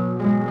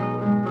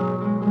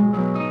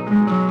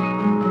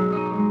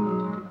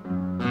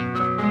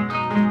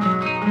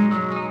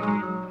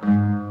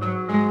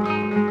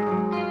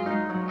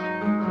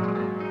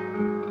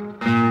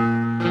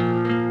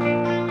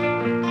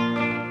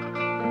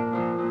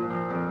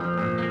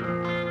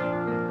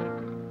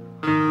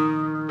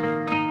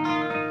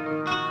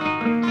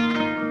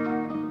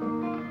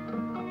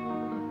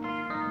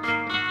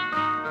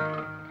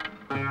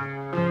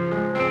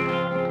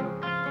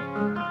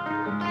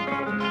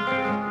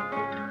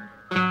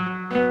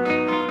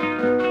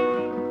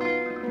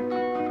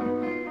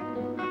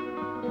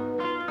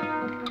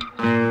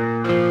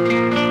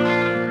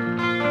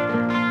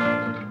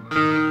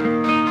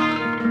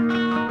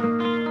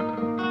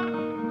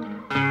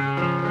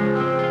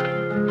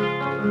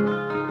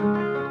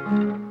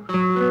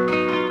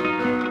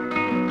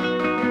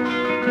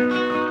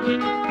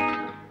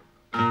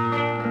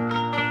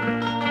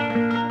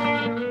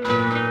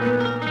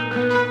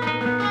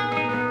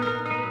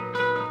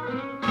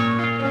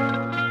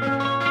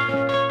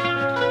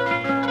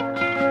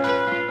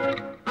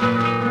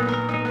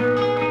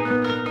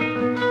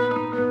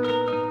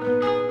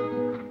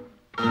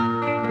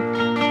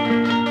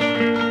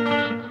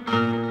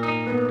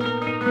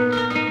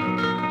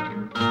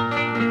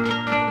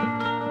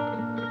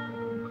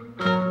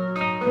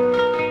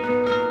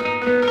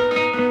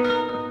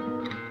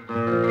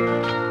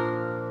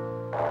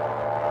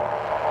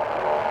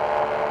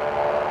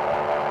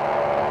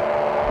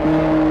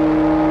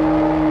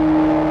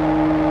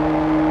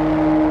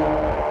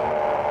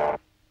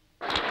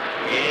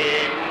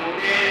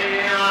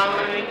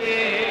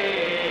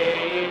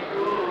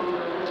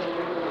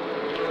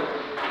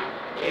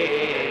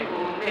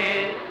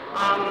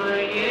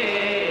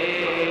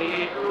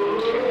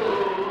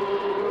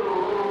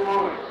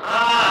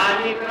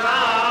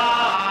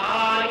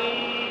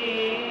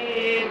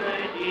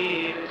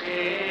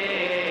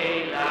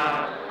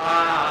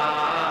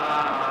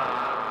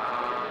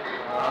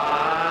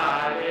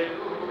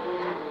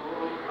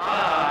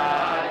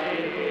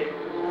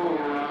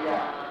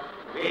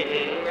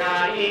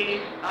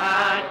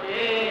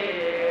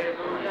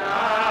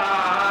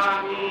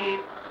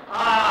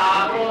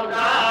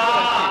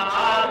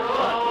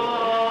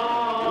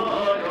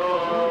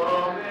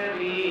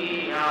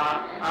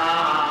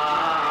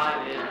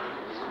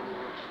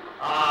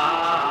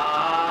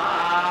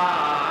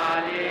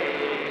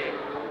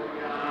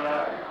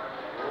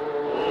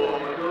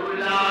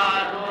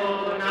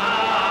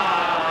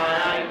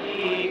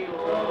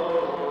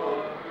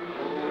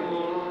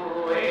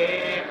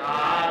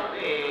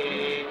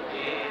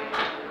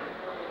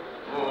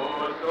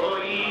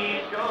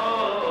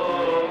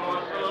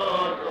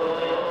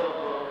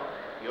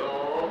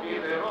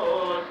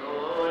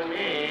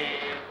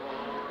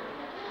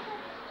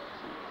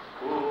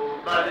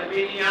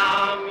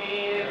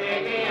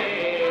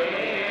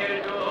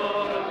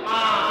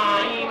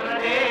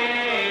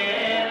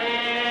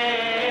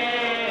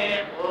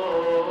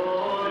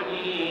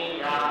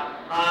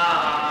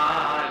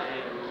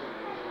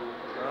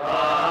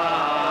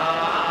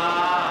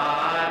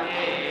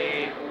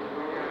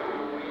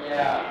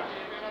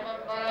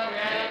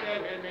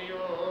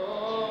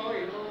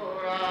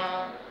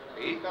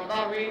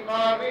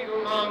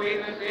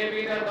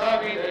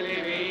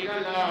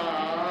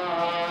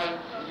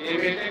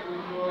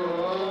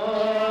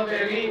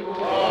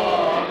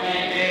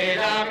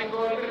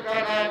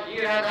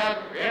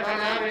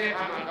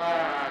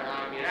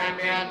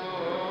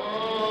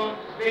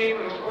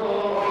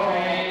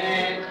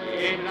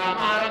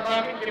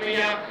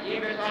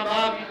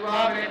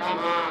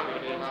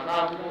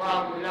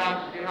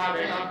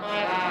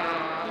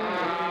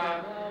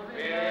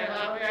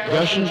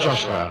 Gershon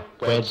Joshua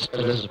weds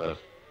Elizabeth.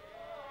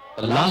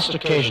 The last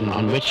occasion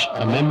on which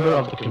a member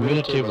of the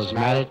community was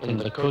married in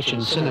the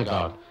Cochin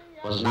synagogue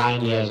was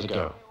 9 years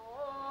ago.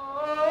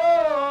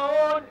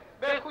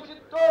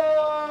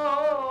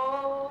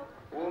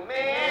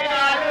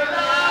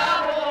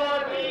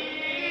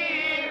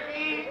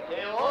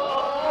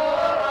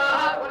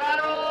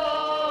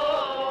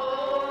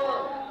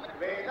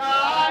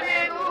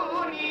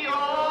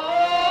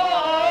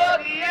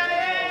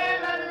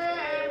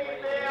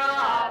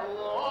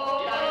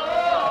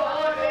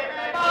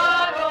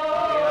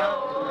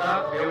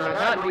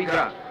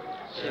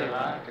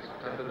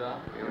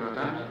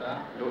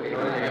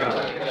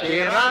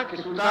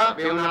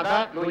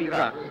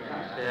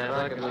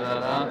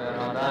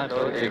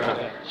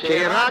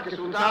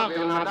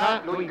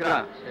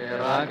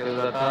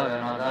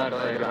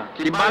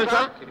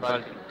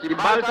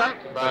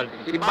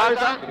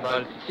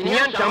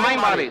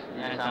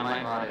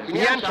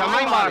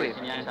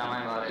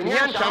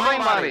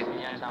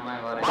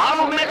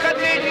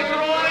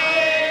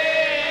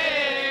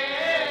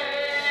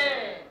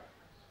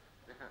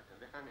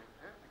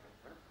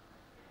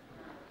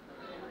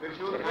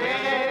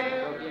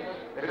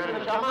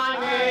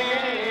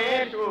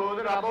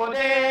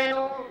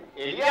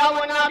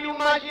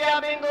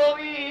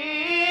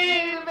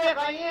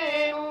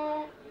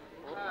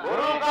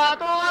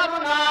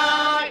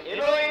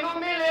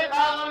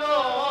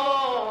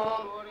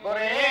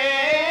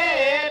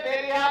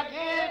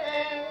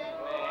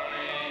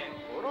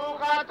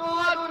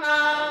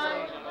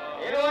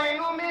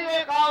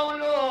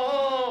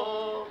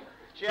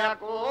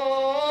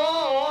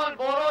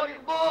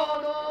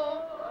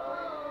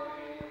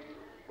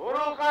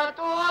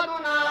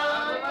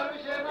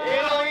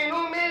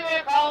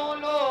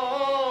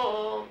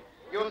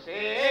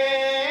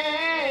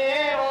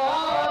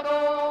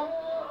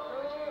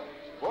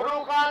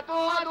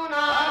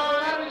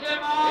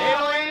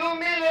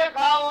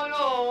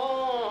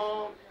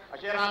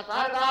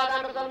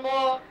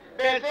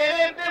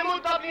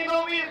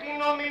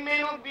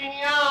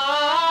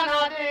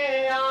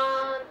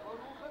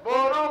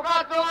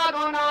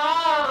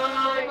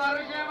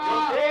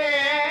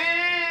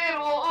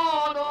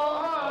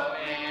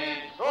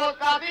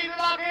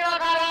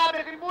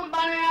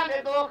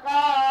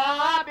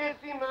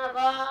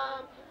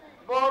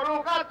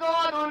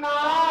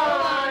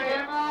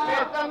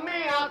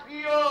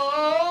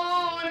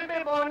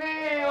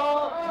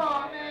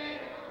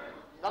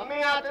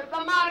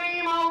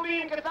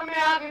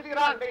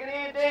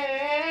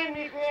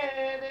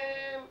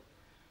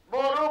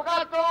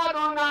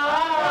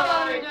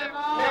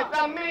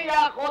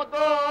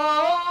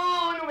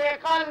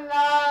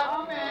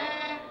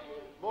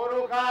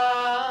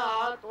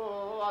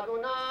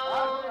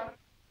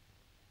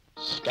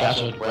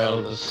 Scattered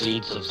well the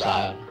seeds of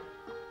Zion,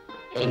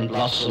 in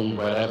blossom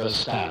wherever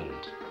stand,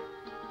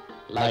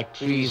 like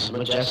trees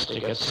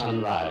majestic at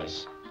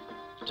sunrise,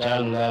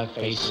 turn their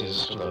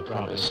faces to the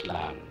promised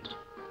land.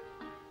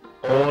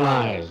 All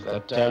eyes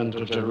that turn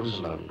to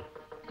Jerusalem,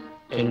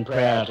 in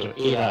prayer to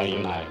Elah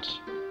unite,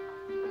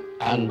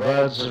 and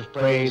words of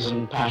praise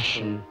and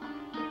passion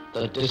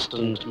the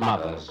distant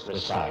mothers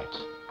recite.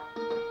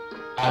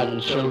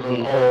 And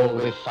children all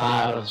with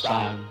fire of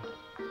Zion,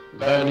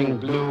 burning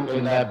blue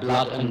in their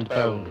blood and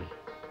bone,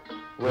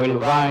 will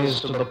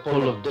rise to the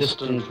pull of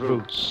distant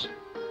roots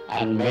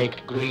and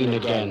make green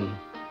again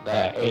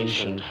their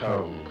ancient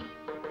home.